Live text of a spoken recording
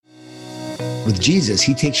With Jesus,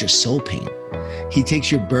 he takes your soul pain. He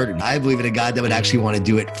takes your burden. I believe in a God that would actually want to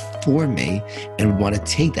do it for me and would want to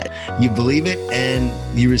take that. You believe it and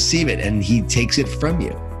you receive it, and he takes it from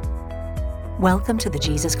you. Welcome to the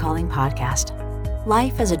Jesus Calling Podcast.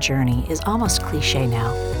 Life as a journey is almost cliche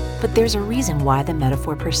now, but there's a reason why the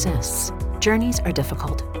metaphor persists. Journeys are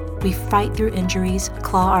difficult. We fight through injuries,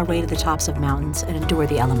 claw our way to the tops of mountains, and endure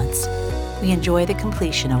the elements. We enjoy the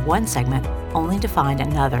completion of one segment, only to find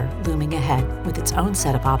another looming ahead with its own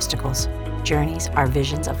set of obstacles. Journeys are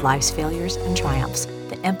visions of life's failures and triumphs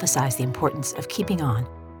that emphasize the importance of keeping on.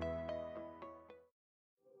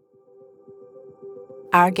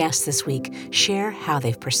 Our guests this week share how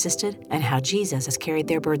they've persisted and how Jesus has carried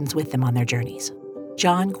their burdens with them on their journeys.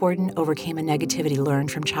 Jon Gordon overcame a negativity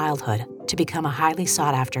learned from childhood to become a highly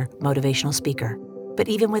sought-after motivational speaker. But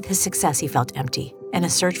even with his success, he felt empty, and a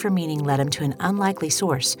search for meaning led him to an unlikely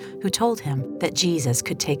source who told him that Jesus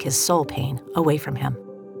could take his soul pain away from him.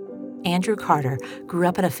 Andrew Carter grew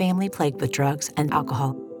up in a family plagued with drugs and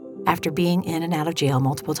alcohol. After being in and out of jail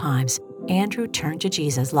multiple times, Andrew turned to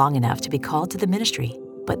Jesus long enough to be called to the ministry,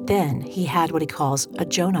 but then he had what he calls a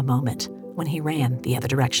Jonah moment when he ran the other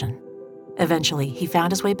direction. Eventually, he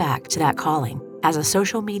found his way back to that calling as a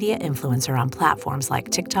social media influencer on platforms like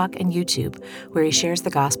TikTok and YouTube, where he shares the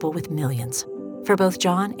gospel with millions. For both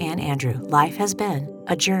Jon and Andrew, life has been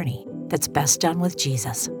a journey that's best done with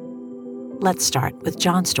Jesus. Let's start with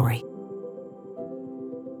Jon's story.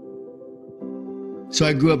 So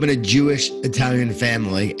I grew up in a Jewish Italian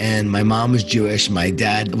family, and my mom was Jewish. My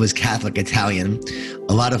dad was Catholic Italian.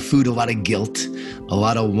 A lot of food, a lot of guilt, a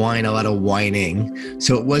lot of wine, a lot of whining.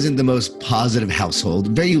 So it wasn't the most positive household,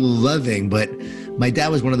 very loving, but my dad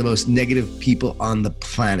was one of the most negative people on the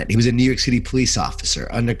planet. He was a New York City police officer,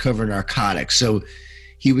 undercover narcotics. So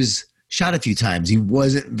he was shot a few times. He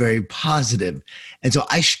wasn't very positive. And so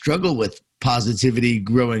I struggled with positivity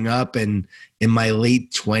growing up and in my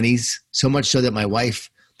late 20s, so much so that my wife,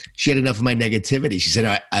 she had enough of my negativity. She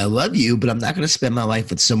said, I love you, but I'm not going to spend my life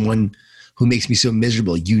with someone who makes me so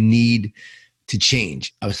miserable. You need to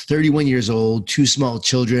change. I was 31 years old, 2 small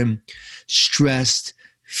children, stressed,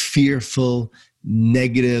 fearful,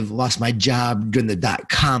 negative, lost my job during the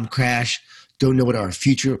 .com crash, don't know what our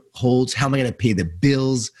future holds. How am I going to pay the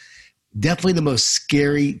bills? Definitely the most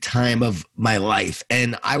scary time of my life.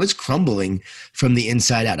 And I was crumbling from the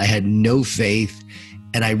inside out. I had no faith,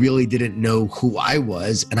 and I really didn't know who I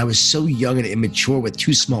was. And I was so young and immature with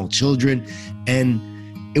 2 small children. And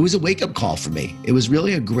it was a wake-up call for me. It was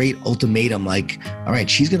really a great ultimatum, like, all right,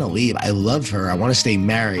 she's going to leave. I love her. I want to stay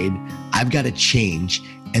married. I've got to change.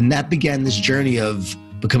 And that began this journey of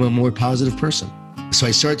becoming a more positive person. So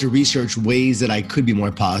I started to research ways that I could be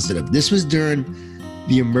more positive. This was during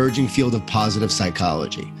the emerging field of positive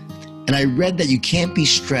psychology. And I read that you can't be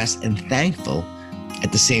stressed and thankful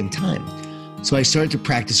at the same time. So I started to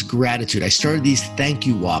practice gratitude. I started these thank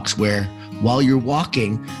you walks where while you're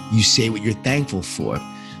walking, you say what you're thankful for.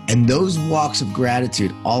 And those walks of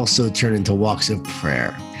gratitude also turn into walks of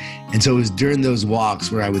prayer. And so it was during those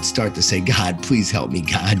walks where I would start to say, God, please help me.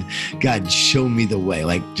 God, show me the way.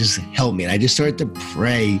 Like, just help me. And I just started to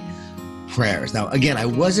pray prayers. Now, again, I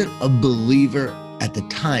wasn't a believer at the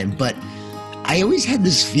time, but I always had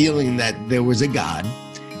this feeling that there was a God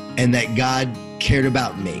and that God cared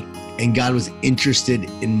about me and God was interested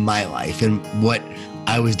in my life and what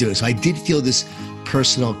I was doing. So I did feel this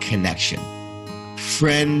personal connection.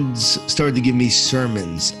 Friends started to give me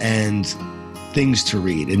sermons and things to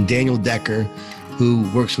read. And Daniel Decker, who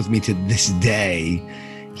works with me to this day,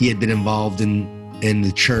 he had been involved in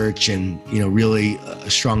the church and, really a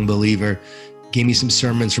strong believer, gave me some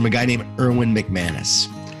sermons from a guy named Erwin McManus.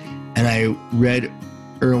 And I read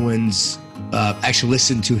Erwin's, actually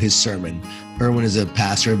listened to his sermon. Erwin is a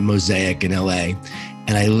pastor of Mosaic in LA.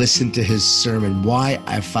 And I listened to his sermon, Why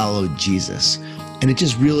I Followed Jesus. And it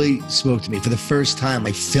just really spoke to me. For the first time,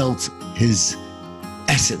 I felt his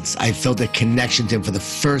essence. I felt a connection to him for the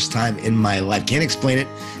first time in my life. Can't explain it.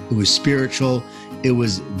 It was spiritual. It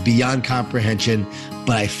was beyond comprehension,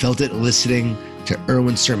 but I felt it listening to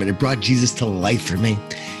Erwin's sermon. It brought Jesus to life for me.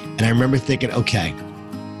 And I remember thinking, okay,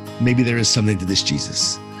 maybe there is something to this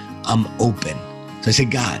Jesus. I'm open. So I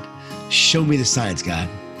said, God, show me the signs, God.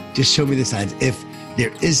 Just show me the signs. If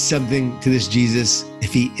there is something to this Jesus,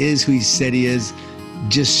 if he is who he said he is,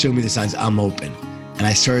 just show me the signs. I'm open. And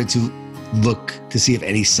I started to look to see if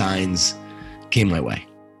any signs came my way.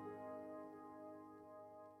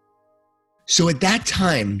 So at that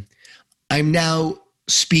time, I'm now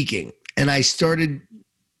speaking, and I started,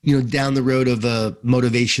 down the road of a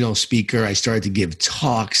motivational speaker. I started to give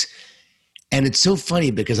talks, and it's so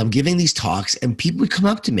funny because I'm giving these talks and people would come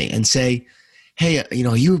up to me and say, hey,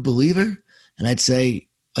 are you a believer? And I'd say,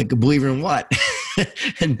 like, a believer in what?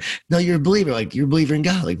 And no, you're a believer. Like, you're a believer in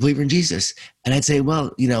God, like believer in Jesus. And I'd say,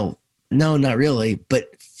 well, no, not really. But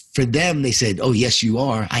for them, they said, oh, yes, you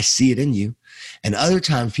are. I see it in you. And other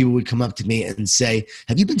times people would come up to me and say,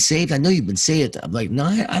 have you been saved? I know you've been saved. I'm like, no,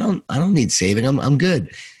 I don't need saving. I'm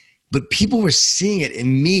good. But people were seeing it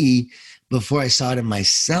in me before I saw it in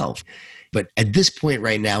myself. But at this point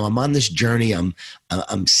right now, I'm on this journey. I'm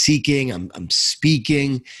seeking, I'm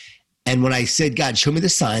speaking. And when I said, God, show me the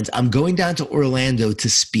signs, I'm going down to Orlando to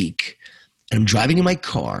speak. And I'm driving in my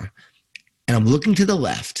car and I'm looking to the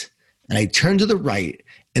left and I turned to the right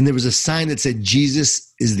and there was a sign that said,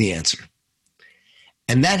 Jesus is the answer.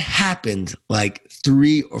 And that happened like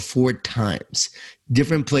 3 or 4 times,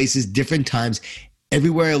 different places, different times.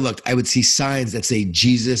 Everywhere I looked, I would see signs that say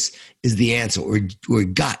Jesus is the answer, or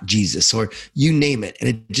got Jesus, or you name it. And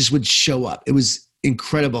it just would show up. It was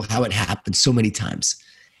incredible how it happened so many times.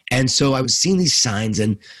 And so I was seeing these signs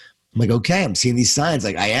and I'm like, okay, I'm seeing these signs.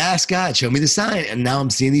 Like, I asked God, show me the sign. And now I'm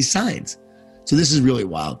seeing these signs. So this is really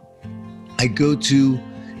wild. I go to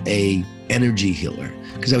a energy healer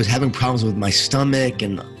because I was having problems with my stomach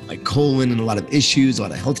and my colon and a lot of issues, a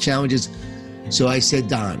lot of health challenges. So I said,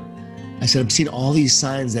 Don, I'm seeing all these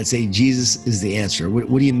signs that say Jesus is the answer. What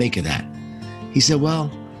do you make of that? He said,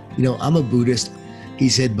 well, I'm a Buddhist. He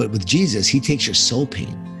said, but with Jesus, he takes your soul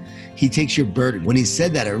pain. He takes your burden. When he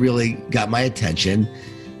said that, it really got my attention.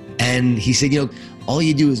 And he said, all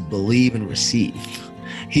you do is believe and receive.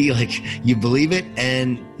 You believe it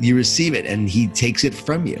and you receive it, and he takes it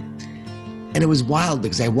from you. And it was wild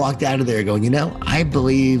because I walked out of there going, I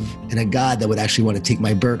believe in a God that would actually want to take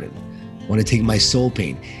my burden, want to take my soul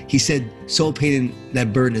pain. He said, soul pain and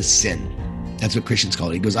that burden is sin. That's what Christians call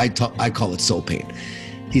it. He goes, I call it soul pain.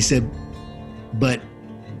 He said, but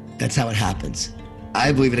that's how it happens.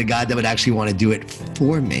 I believe in a God that would actually want to do it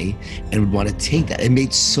for me and would want to take that. It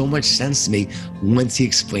made so much sense to me once he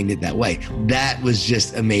explained it that way. That was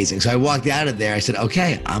just amazing. So I walked out of there. I said,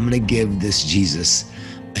 okay, I'm going to give this Jesus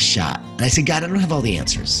a shot. And I said, God, I don't have all the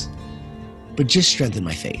answers, but just strengthen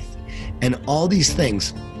my faith. And all these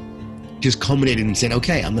things just culminated in saying,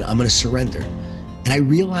 okay, I'm going to surrender. And I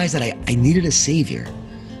realized that I needed a savior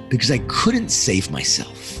because I couldn't save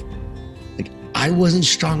myself. Like, I wasn't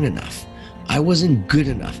strong enough. I wasn't good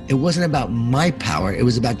enough. It wasn't about my power. It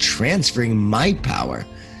was about transferring my power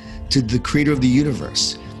to the creator of the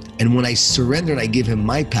universe. And when I surrender and I give him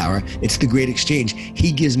my power, it's the great exchange.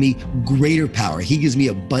 He gives me greater power. He gives me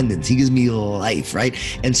abundance. He gives me life, right?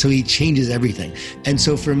 And so he changes everything. And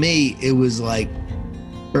so for me, it was like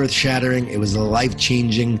earth-shattering. It was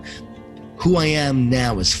life-changing. Who I am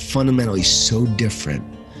now is fundamentally so different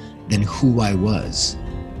than who I was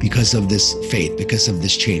because of this faith, because of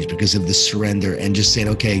this change, because of this surrender, and just saying,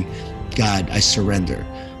 okay, God, I surrender.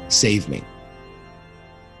 Save me.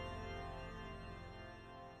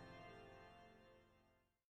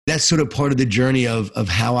 That's sort of part of the journey of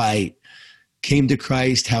how I came to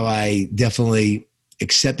Christ, how I definitely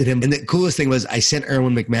accepted him. And the coolest thing was I sent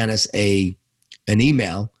Erwin McManus an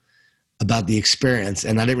email about the experience,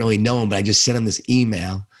 and I didn't really know him, but I just sent him this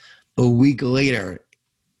email. A week later,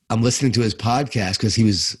 I'm listening to his podcast because he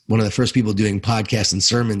was one of the first people doing podcasts and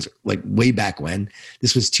sermons, like way back when.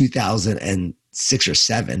 This was 2006 or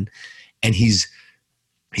 7. And he's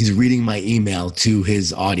reading my email to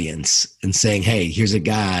his audience and saying, hey, here's a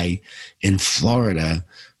guy in Florida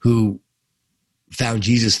who found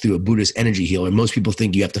Jesus through a Buddhist energy healer. Most people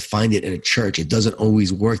think you have to find it in a church. It doesn't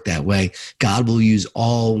always work that way. God will use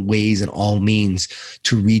all ways and all means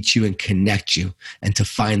to reach you and connect you and to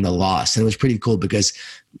find the lost. And it was pretty cool because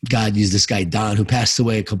God used this guy, Don, who passed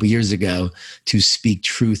away a couple years ago, to speak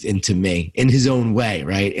truth into me in his own way,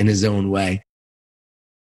 right? In his own way.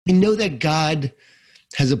 I know that God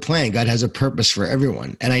has a plan. God has a purpose for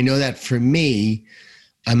everyone. And I know that for me,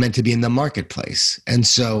 I'm meant to be in the marketplace. And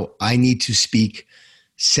so I need to speak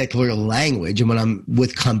secular language. And when I'm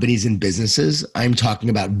with companies and businesses, I'm talking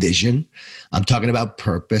about vision. I'm talking about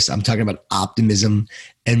purpose. I'm talking about optimism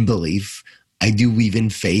and belief. I do weave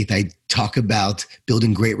in faith. I talk about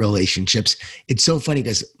building great relationships. It's so funny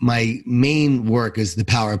because my main work is The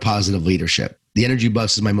Power of Positive Leadership. The Energy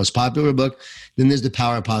Buffs is my most popular book. Then there's The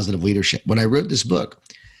Power of Positive Leadership. When I wrote this book,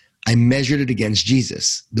 I measured it against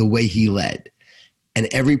Jesus, the way he led. And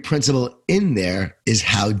every principle in there is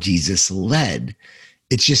how Jesus led.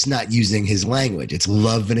 It's just not using his language. It's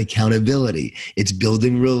love and accountability. It's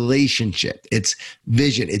building relationship. It's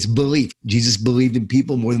vision. It's belief. Jesus believed in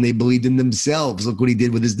people more than they believed in themselves. Look what he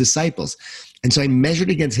did with his disciples. And so I measured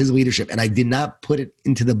against his leadership, and I did not put it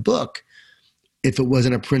into the book if it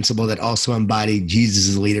wasn't a principle that also embodied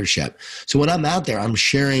Jesus' leadership. So when I'm out there, I'm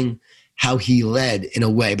sharing how he led in a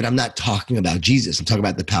way, but I'm not talking about Jesus. I'm talking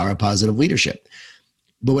about the power of positive leadership.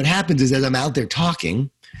 But what happens is as I'm out there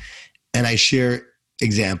talking and I share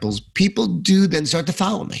examples, people do then start to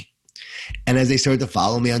follow me. And as they start to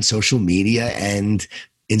follow me on social media and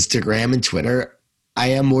Instagram and Twitter, I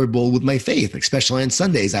am more bold with my faith, especially on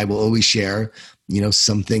Sundays. I will always share,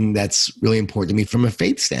 something that's really important to me from a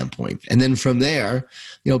faith standpoint. And then from there,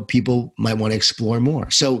 people might want to explore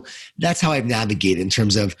more. So that's how I've navigated in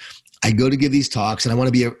terms of I go to give these talks and I want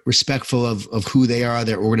to be respectful of who they are,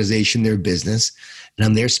 their organization, their business, and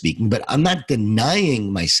I'm there speaking, but I'm not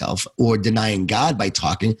denying myself or denying God by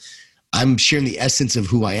talking. I'm sharing the essence of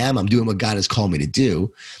who I am. I'm doing what God has called me to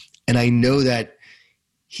do. And I know that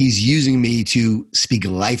he's using me to speak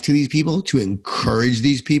life to these people, to encourage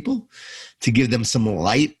these people, to give them some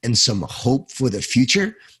light and some hope for the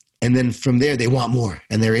future. And then from there, they want more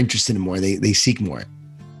and they're interested in more. They seek more.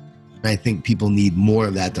 And I think people need more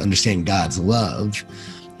of that to understand God's love.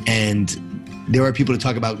 And there are people to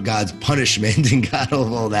talk about God's punishment and God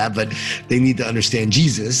of all that, but they need to understand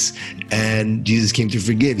Jesus. And Jesus came to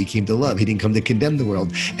forgive. He came to love. He didn't come to condemn the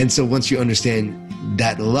world. And so once you understand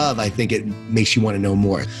that love, I think it makes you want to know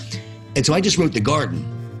more. And so I just wrote The Garden.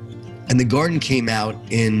 And The Garden came out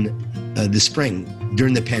in the spring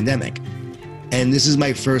during the pandemic. And this is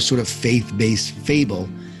my first sort of faith-based fable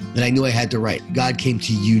that I knew I had to write. God came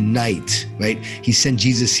to unite, right? He sent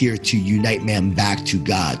Jesus here to unite man back to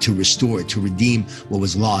God, to restore, to redeem what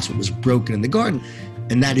was lost, what was broken in the garden.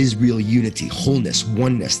 And that is real unity, wholeness,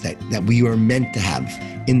 oneness that we are meant to have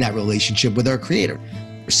in that relationship with our Creator.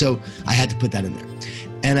 So I had to put that in there.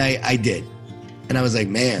 And I did. And I was like,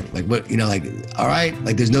 man, all right,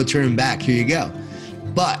 there's no turning back. Here you go.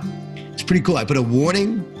 But it's pretty cool. I put a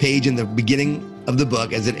warning page in the beginning of the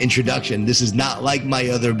book as an introduction. This is not like my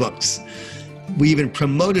other books. We even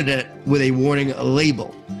promoted it with a warning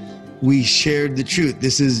label. We shared the truth.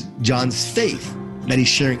 This is John's faith that he's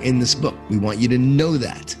sharing in this book. We want you to know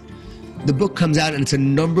that. The book comes out and it's a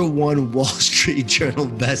 #1 Wall Street Journal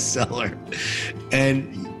bestseller.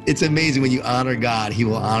 And it's amazing when you honor God, he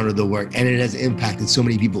will honor the work. And it has impacted so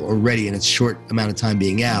many people already in its short amount of time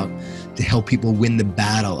being out to help people win the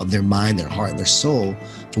battle of their mind, their heart, and their soul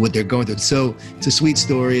for what they're going through. So it's a sweet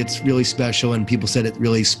story. It's really special. And people said it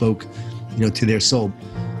really spoke, to their soul.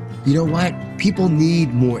 You know what? People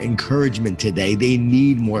need more encouragement today. They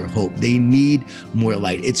need more hope. They need more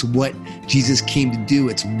light. It's what Jesus came to do.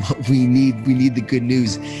 It's what we need. We need the good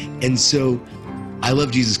news. And so I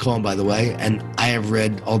love Jesus Calling, by the way, and I have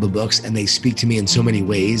read all the books and they speak to me in so many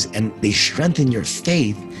ways and they strengthen your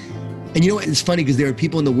faith. And you know what? It's funny because there are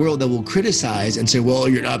people in the world that will criticize and say, well,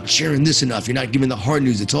 you're not sharing this enough. You're not giving the hard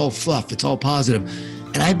news. It's all fluff. It's all positive.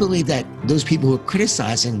 And I believe that those people who are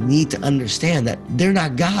criticizing need to understand that they're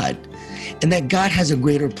not God and that God has a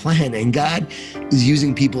greater plan and God is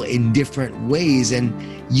using people in different ways. And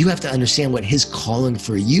you have to understand what his calling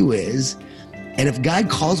for you is. And if God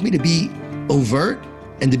calls me to be overt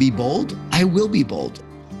and to be bold, I will be bold.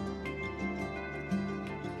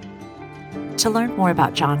 To learn more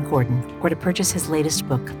about Jon Gordon or to purchase his latest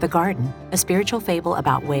book, The Garden, a spiritual fable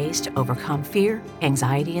about ways to overcome fear,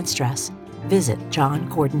 anxiety, and stress, visit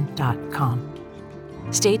jongordon.com.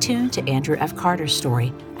 Stay tuned to Andrew F. Carter's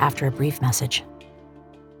story after a brief message.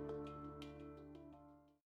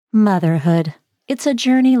 Motherhood. It's a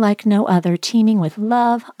journey like no other, teeming with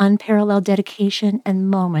love, unparalleled dedication, and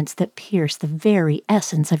moments that pierce the very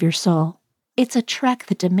essence of your soul. It's a trek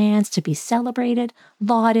that demands to be celebrated,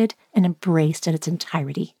 lauded, and embraced in its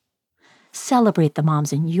entirety. Celebrate the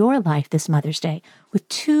moms in your life this Mother's Day with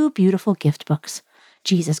 2 beautiful gift books,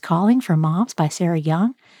 Jesus Calling for Moms by Sarah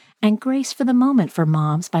Young and Grace for the Moment for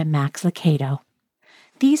Moms by Max Lucado.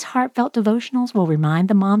 These heartfelt devotionals will remind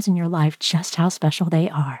the moms in your life just how special they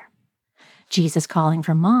are. Jesus Calling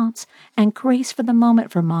for Moms and Grace for the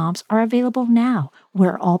Moment for Moms are available now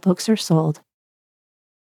where all books are sold.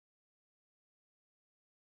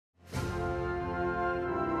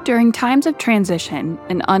 During times of transition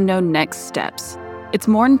and unknown next steps, it's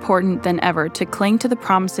more important than ever to cling to the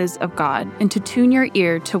promises of God and to tune your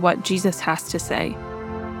ear to what Jesus has to say.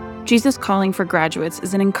 Jesus Calling for Graduates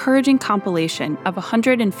is an encouraging compilation of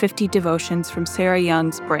 150 devotions from Sarah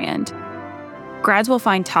Young's brand. Grads will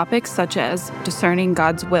find topics such as discerning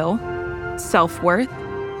God's will, self-worth,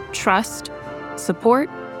 trust, support,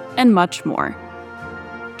 and much more.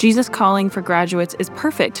 Jesus Calling for Graduates is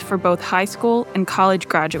perfect for both high school and college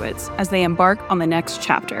graduates as they embark on the next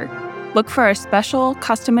chapter. Look for a special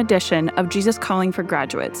custom edition of Jesus Calling for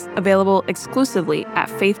Graduates, available exclusively at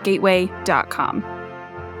faithgateway.com.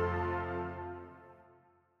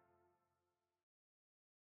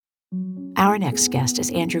 Our next guest is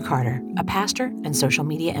Andrew Carter, a pastor and social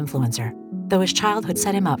media influencer. Though his childhood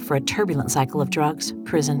set him up for a turbulent cycle of drugs,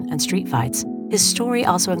 prison, and street fights, his story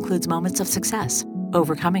also includes moments of success,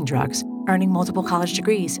 overcoming drugs, earning multiple college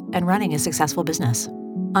degrees, and running a successful business.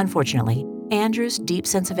 Unfortunately, Andrew's deep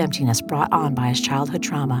sense of emptiness brought on by his childhood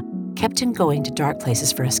trauma kept him going to dark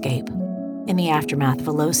places for escape. In the aftermath of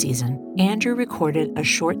a low season, Andrew recorded a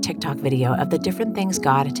short TikTok video of the different things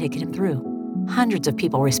God had taken him through. Hundreds of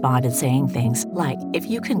people responded saying things like, "If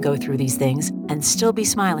you can go through these things and still be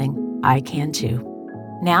smiling, I can too."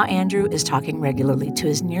 Now Andrew is talking regularly to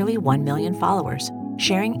his nearly 1 million followers,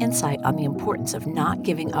 sharing insight on the importance of not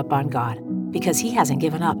giving up on God, because he hasn't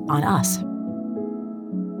given up on us.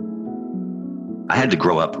 I had to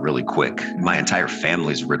grow up really quick. My entire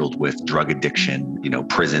family's riddled with drug addiction,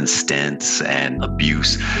 prison stints and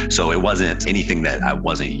abuse. So it wasn't anything that I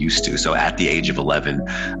wasn't used to. So at the age of 11,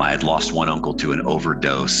 I had lost one uncle to an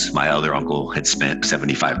overdose. My other uncle had spent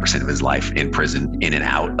 75% of his life in prison, in and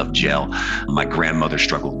out of jail. My grandmother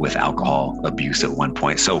struggled with alcohol abuse at one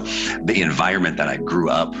point. So the environment that I grew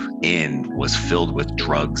up in was filled with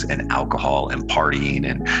drugs and alcohol and partying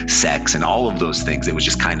and sex and all of those things. It was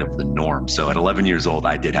just kind of the norm. So at 11 years old,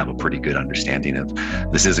 I did have a pretty good understanding of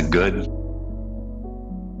this isn't good.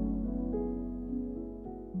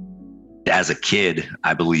 As a kid,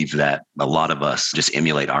 I believe that a lot of us just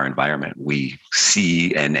emulate our environment. We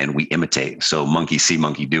see and we imitate. So monkey see,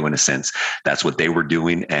 monkey do, in a sense. That's what they were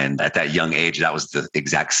doing. And at that young age, that was the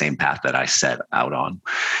exact same path that I set out on.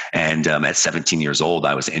 And at 17 years old,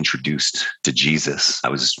 I was introduced to Jesus. I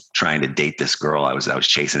was trying to date this girl. I was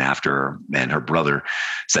chasing after her, and her brother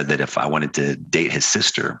said that if I wanted to date his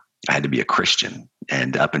sister, I had to be a Christian.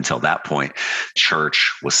 And up until that point,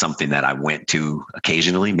 church was something that I went to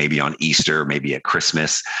occasionally, maybe on Easter, maybe at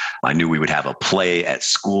Christmas. I knew we would have a play at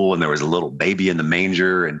school and there was a little baby in the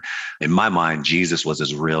manger. And in my mind, Jesus was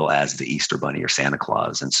as real as the Easter Bunny or Santa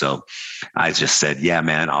Claus. And so I just said, yeah,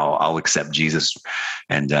 man, I'll accept Jesus.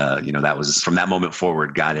 And, that was from that moment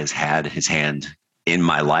forward, God has had his hand in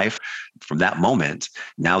my life. From that moment,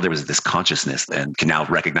 now there was this consciousness and can now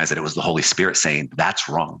recognize that it was the Holy Spirit saying, that's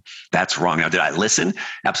wrong. That's wrong. Now, did I listen?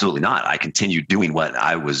 Absolutely not. I continued doing what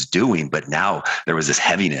I was doing, but now there was this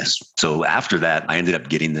heaviness. So after that, I ended up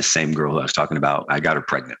getting this same girl who I was talking about. I got her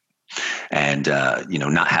pregnant. And,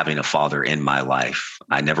 not having a father in my life,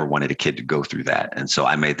 I never wanted a kid to go through that. And so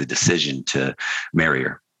I made the decision to marry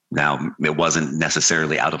her. Now, it wasn't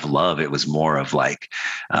necessarily out of love. It was more of like,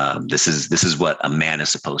 this is what a man is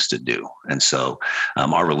supposed to do. And so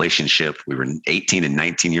our relationship, we were 18 and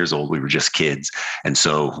 19 years old. We were just kids. And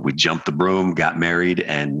so we jumped the broom, got married,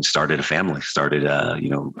 and started a family.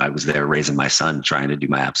 I was there raising my son, trying to do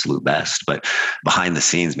my absolute best. But behind the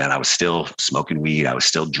scenes, man, I was still smoking weed. I was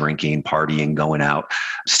still drinking, partying, going out,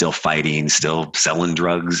 still fighting, still selling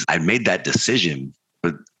drugs. I made that decision,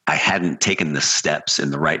 but I hadn't taken the steps in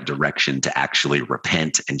the right direction to actually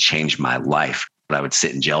repent and change my life. But I would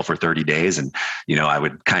sit in jail for 30 days and, I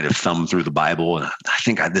would kind of thumb through the Bible and I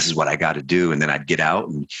think this is what I got to do. And then I'd get out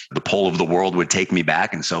and the pull of the world would take me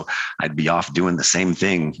back. And so I'd be off doing the same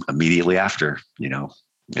thing immediately after,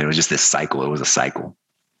 it was just this cycle. It was a cycle.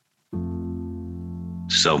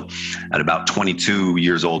 So at about 22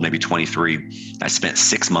 years old, maybe 23, I spent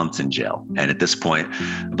 6 months in jail. And at this point,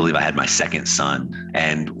 I believe I had my second son.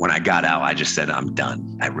 And when I got out, I just said, I'm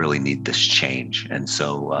done. I really need this change. And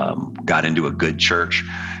so got into a good church.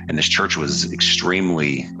 And this church was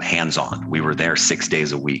extremely hands-on. We were there 6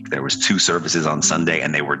 days a week. There was 2 services on Sunday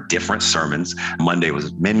and they were different sermons. Monday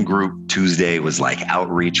was men group. Tuesday was like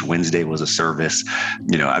outreach. Wednesday was a service.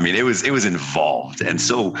 It was involved. And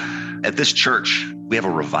so at this church, we have a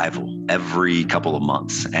revival every couple of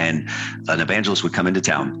months, and an evangelist would come into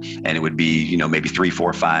town and it would be, maybe 3,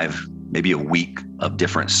 4, 5, maybe a week of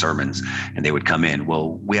different sermons, and they would come in.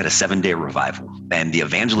 Well, we had a 7-day revival, and the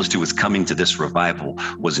evangelist who was coming to this revival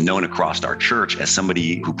was known across our church as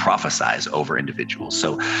somebody who prophesies over individuals.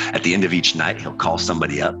 So at the end of each night, he'll call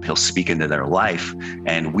somebody up, he'll speak into their life,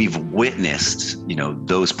 and we've witnessed,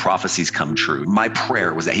 those prophecies come true. My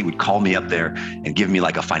prayer was that he would call me up there and give me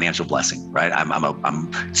like a financial blessing, right?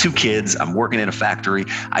 I'm 2 kids, I'm working in a factory.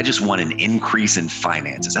 I just want an increase in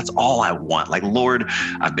finances. That's all I want. Like, Lord,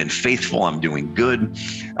 I've been faithful, I'm doing good.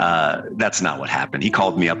 That's not what happened. He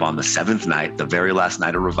called me up on the 7th night, the very last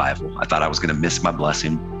night of revival. I thought I was going to miss my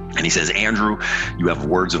blessing. And he says, Andrew, you have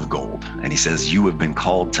words of gold. And he says, you have been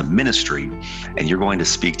called to ministry and you're going to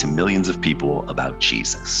speak to millions of people about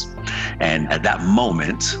Jesus. And at that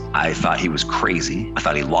moment, I thought he was crazy. I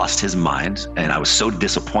thought he lost his mind. And I was so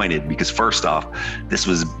disappointed because first off, this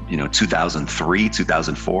was, 2003,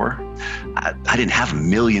 2004. I didn't have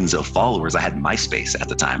millions of followers. I had MySpace at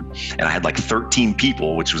the time, and I had like 13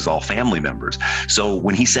 people, which was all family members. So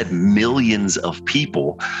when he said millions of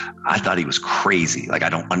people, I thought he was crazy. Like, I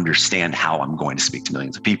don't understand how I'm going to speak to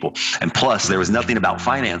millions of people. And plus, there was nothing about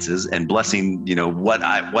finances and blessing, what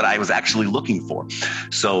I was actually looking for.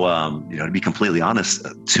 So, to be completely honest,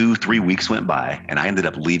 2-3 weeks went by and I ended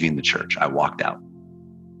up leaving the church. I walked out.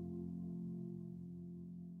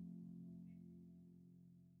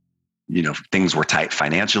 Things were tight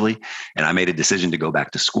financially, and I made a decision to go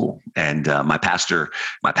back to school. And my pastor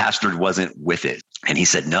wasn't with it. And he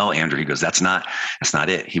said, "No, Andrew," he goes, that's not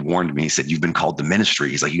it. He warned me. He said, "You've been called to ministry."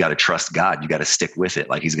 He's like, "You got to trust God. You got to stick with it.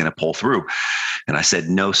 Like, he's going to pull through." And I said,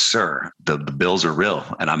 "No, sir, the bills are real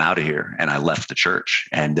and I'm out of here." And I left the church,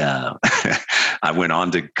 and I went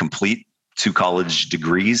on to complete 2 college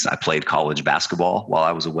degrees. I played college basketball while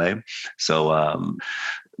I was away. So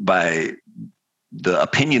by the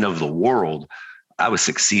opinion of the world, I was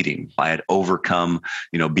succeeding. I had overcome,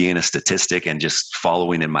 being a statistic and just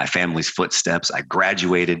following in my family's footsteps. I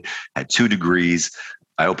graduated, had 2 degrees.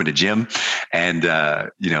 I opened a gym and,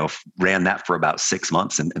 ran that for about 6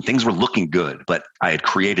 months, and things were looking good. But I had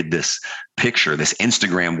created this picture, this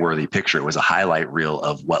Instagram worthy picture. It was a highlight reel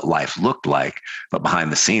of what life looked like. But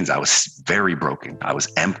behind the scenes, I was very broken. I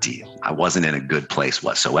was empty. I wasn't in a good place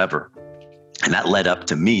whatsoever. And that led up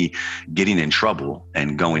to me getting in trouble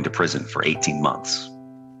and going to prison for 18 months.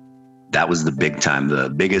 That was the big time,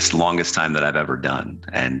 the biggest, longest time that I've ever done.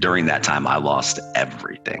 And during that time, I lost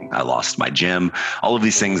everything. I lost my gym, all of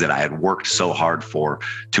these things that I had worked so hard for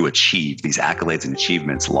to achieve, these accolades and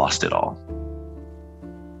achievements, lost it all.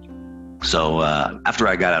 So after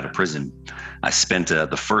I got out of prison, I spent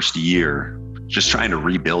the first year just trying to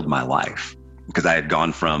rebuild my life. Because I had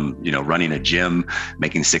gone from, running a gym,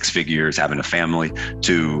 making 6 figures, having a family,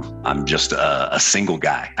 to I'm just a single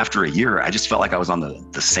guy. After a year, I just felt like I was on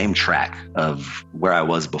the same track of where I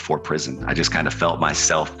was before prison. I just kind of felt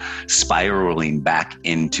myself spiraling back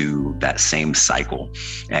into that same cycle.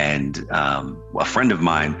 And a friend of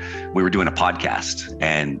mine, we were doing a podcast,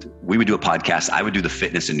 and we would do a podcast. I would do the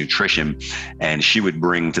fitness and nutrition, and she would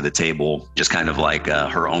bring to the table just kind of like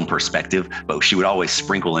her own perspective, but she would always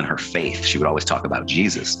sprinkle in her faith. She would always talk about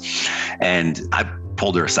Jesus. And I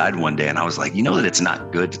pulled her aside one day and I was like, that it's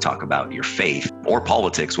not good to talk about your faith or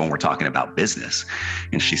politics when we're talking about business.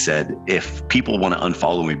 And she said, if people want to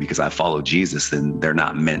unfollow me because I follow Jesus, then they're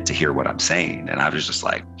not meant to hear what I'm saying. And I was just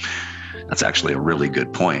like, that's actually a really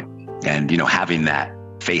good point. And, having that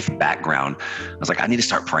faith background, I was like, I need to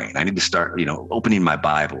start praying. I need to start, opening my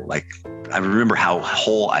Bible. Like, I remember how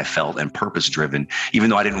whole I felt and purpose driven. Even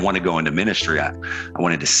though I didn't want to go into ministry, I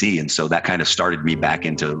wanted to see. And so that kind of started me back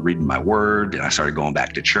into reading my word. And I started going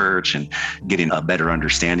back to church and getting a better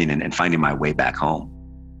understanding and finding my way back home.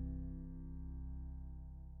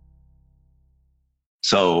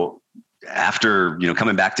 So after,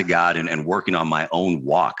 coming back to God and working on my own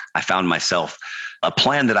walk, I found myself a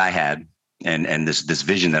plan that I had and this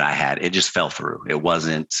vision that I had, it just fell through. It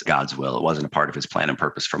wasn't God's will. It wasn't a part of his plan and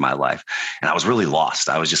purpose for my life. And I was really lost.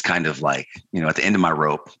 I was just kind of like, at the end of my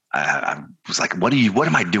rope, I was like, what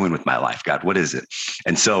am I doing with my life, God? What is it?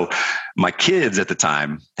 And so my kids at the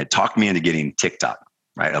time had talked me into getting TikTok.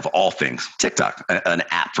 Right? Of all things, TikTok, an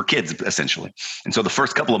app for kids, essentially. And so the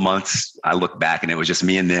first couple of months, I look back and it was just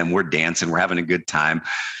me and them. We're dancing. We're having a good time.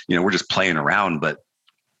 We're just playing around. But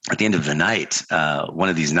at the end of the night, one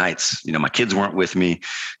of these nights, my kids weren't with me.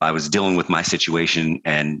 I was dealing with my situation.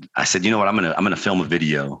 And I said, you know what, I'm going to film a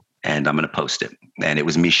video and I'm going to post it. And it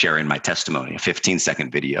was me sharing my testimony, a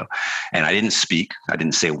 15-second video. And I didn't speak. I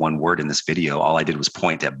didn't say one word in this video. All I did was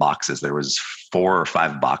point at boxes. There was 4 or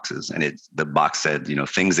 5 boxes. And the box said,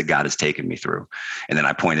 things that God has taken me through. And then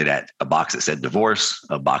I pointed at a box that said divorce,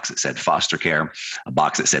 a box that said foster care, a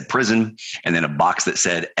box that said prison, and then a box that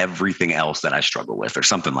said everything else that I struggle with or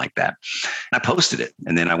something like that. And I posted it.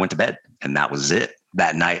 And then I went to bed and that was it.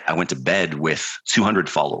 That night, I went to bed with 200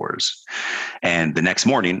 followers. And the next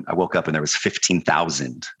morning, I woke up and there was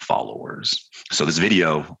 15,000 followers. So this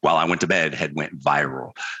video, while I went to bed, had went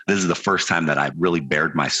viral. This is the first time that I really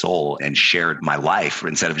bared my soul and shared my life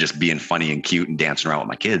instead of just being funny and cute and dancing around with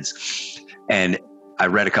my kids. And I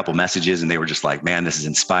read a couple messages and they were just like, man, this is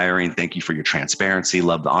inspiring. Thank you for your transparency.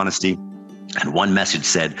 Love the honesty. And one message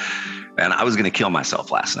said, man, I was going to kill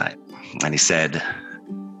myself last night. And he said,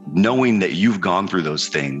 knowing that you've gone through those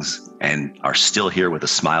things and are still here with a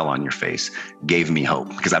smile on your face gave me hope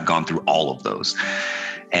because I've gone through all of those.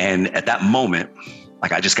 And at that moment,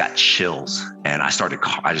 like I just got chills and I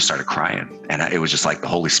just started crying. And it was just like the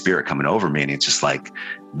Holy Spirit coming over me. And it's just like,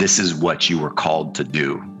 this is what you were called to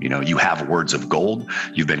do. You know, you have words of gold,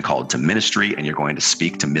 you've been called to ministry, and you're going to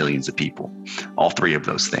speak to millions of people, all three of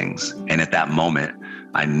those things. And at that moment,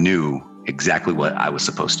 I knew exactly what I was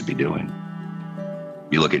supposed to be doing.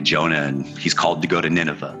 You look at Jonah and he's called to go to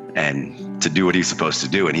Nineveh and to do what he's supposed to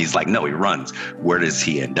do. And he's like, no, he runs. Where does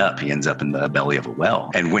he end up? He ends up in the belly of a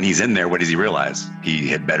well. And when he's in there, what does he realize? He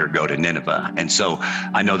had better go to Nineveh. And so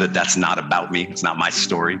I know that that's not about me. It's not my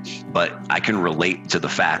story, but I can relate to the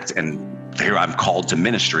fact. And here I'm called to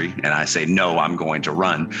ministry and I say, no, I'm going to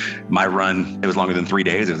run. My run, it was longer than 3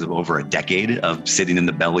 days. It was over a decade of sitting in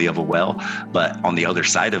the belly of a well. But on the other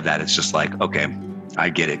side of that, it's just like, okay, I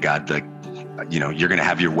get it, God. You're going to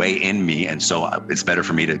have your way in me. And so it's better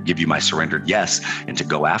for me to give you my surrendered yes and to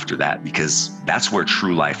go after that, because that's where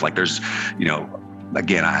true life, like there's,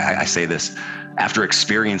 again, I say this, after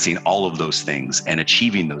experiencing all of those things and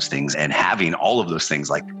achieving those things and having all of those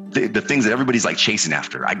things, like the things that everybody's like chasing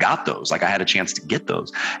after, I got those, like I had a chance to get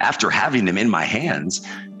those. After having them in my hands,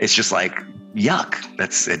 it's just like, yuck,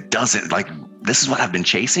 this is what I've been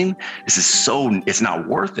chasing. It's not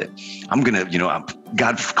worth it.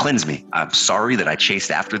 God cleanse me. I'm sorry that I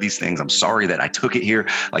chased after these things. I'm sorry that I took it here.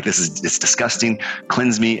 Like it's disgusting.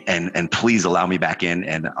 Cleanse me and please allow me back in,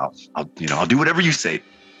 and I'll do whatever you say.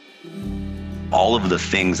 All of the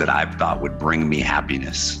things that I thought would bring me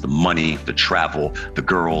happiness, the money, the travel, the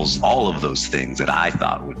girls, all of those things that I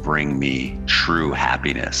thought would bring me true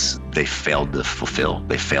happiness, they failed to fulfill.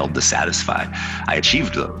 They failed to satisfy. I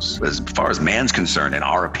achieved those. As far as man's concerned, in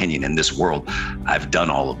our opinion, in this world, I've done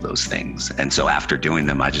all of those things. And so after doing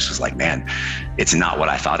them, I just was like, man, it's not what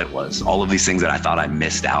I thought it was. All of these things that I thought I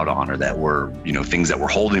missed out on, or that were, things that were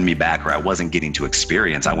holding me back, or I wasn't getting to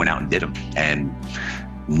experience, I went out and did them. And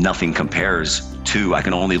nothing compares to, I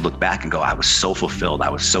can only look back and go, I was so fulfilled. I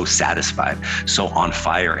was so satisfied, so on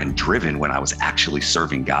fire and driven when I was actually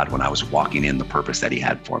serving God, when I was walking in the purpose that he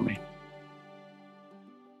had for me.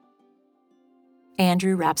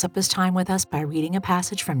 Andrew wraps up his time with us by reading a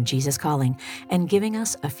passage from Jesus Calling and giving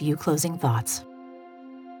us a few closing thoughts.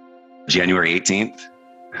 January 18th,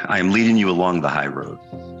 I am leading you along the high road,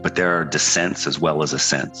 but there are descents as well as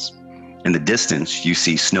ascents. In the distance, you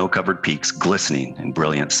see snow-covered peaks glistening in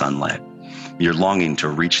brilliant sunlight. Your longing to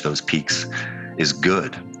reach those peaks is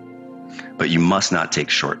good, but you must not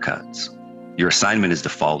take shortcuts. Your assignment is to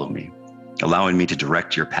follow me, allowing me to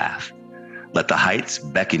direct your path. Let the heights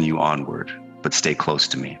beckon you onward, but stay close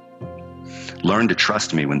to me. Learn to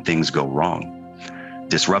trust me when things go wrong.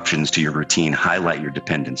 Disruptions to your routine highlight your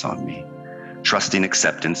dependence on me. Trusting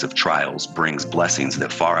acceptance of trials brings blessings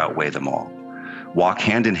that far outweigh them all. Walk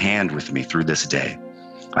hand in hand with me through this day.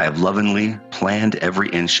 I have lovingly planned every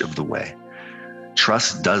inch of the way.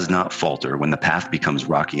 Trust does not falter when the path becomes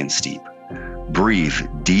rocky and steep. Breathe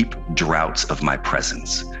deep draughts of my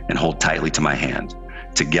presence and hold tightly to my hand.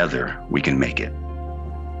 Together, we can make it.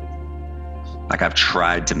 Like, I've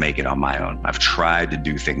tried to make it on my own. I've tried to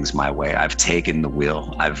do things my way. I've taken the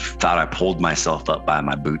wheel. I've thought I pulled myself up by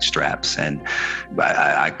my bootstraps, and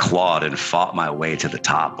I clawed and fought my way to the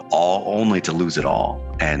top, all only to lose it all.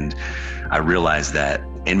 And I realized that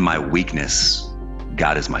in my weakness,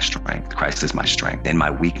 God is my strength. Christ is my strength. In my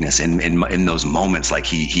weakness, in those moments, like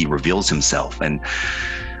he reveals himself. And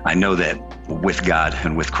I know that with God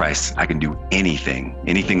and with Christ, I can do anything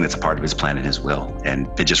that's a part of his plan and his will. And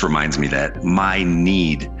it just reminds me that my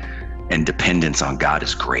need and dependence on God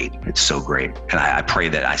is great. It's so great. And I pray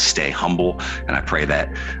that I stay humble, and I pray that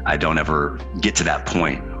I don't ever get to that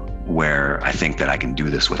point where I think that I can do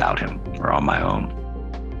this without him or on my own.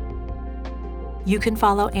 You can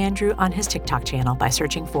follow Andrew on his TikTok channel by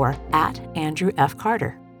searching for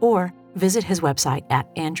 @AndrewFCarter, or visit his website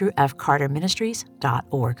at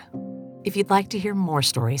andrewfcarterministries.org. If you'd like to hear more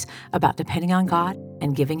stories about depending on God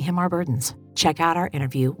and giving him our burdens, check out our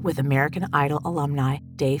interview with American Idol alumni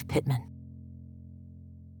Dave Pittman.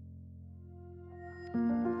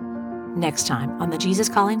 Next time on the Jesus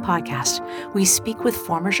Calling podcast, we speak with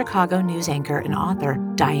former Chicago news anchor and author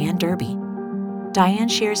Diane Derby. Diane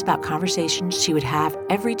shares about conversations she would have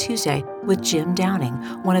every Tuesday with Jim Downing,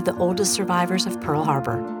 one of the oldest survivors of Pearl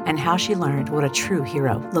Harbor, and how she learned what a true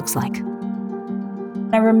hero looks like.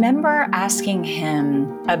 I remember asking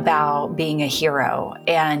him about being a hero,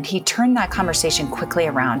 and he turned that conversation quickly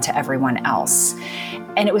around to everyone else.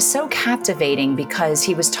 And it was so captivating because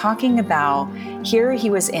he was talking about, here he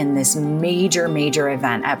was in this major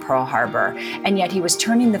event at Pearl Harbor, and yet he was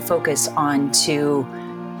turning the focus onto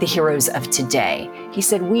the heroes of today. He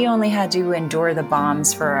said, we only had to endure the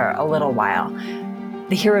bombs for a little while.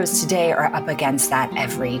 The heroes today are up against that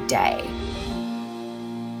every day.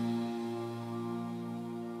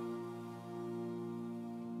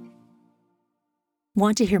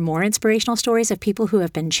 Want to hear more inspirational stories of people who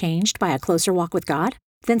have been changed by a closer walk with God?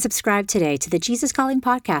 Then subscribe today to the Jesus Calling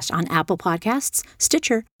podcast on Apple Podcasts,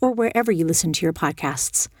 Stitcher, or wherever you listen to your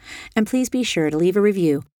podcasts. And please be sure to leave a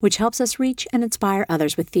review, which helps us reach and inspire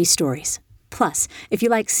others with these stories. Plus, if you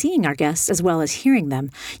like seeing our guests as well as hearing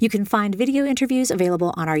them, you can find video interviews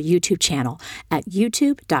available on our YouTube channel at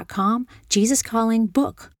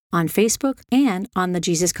youtube.com/JesusCallingBook, on Facebook, and on the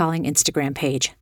Jesus Calling Instagram page.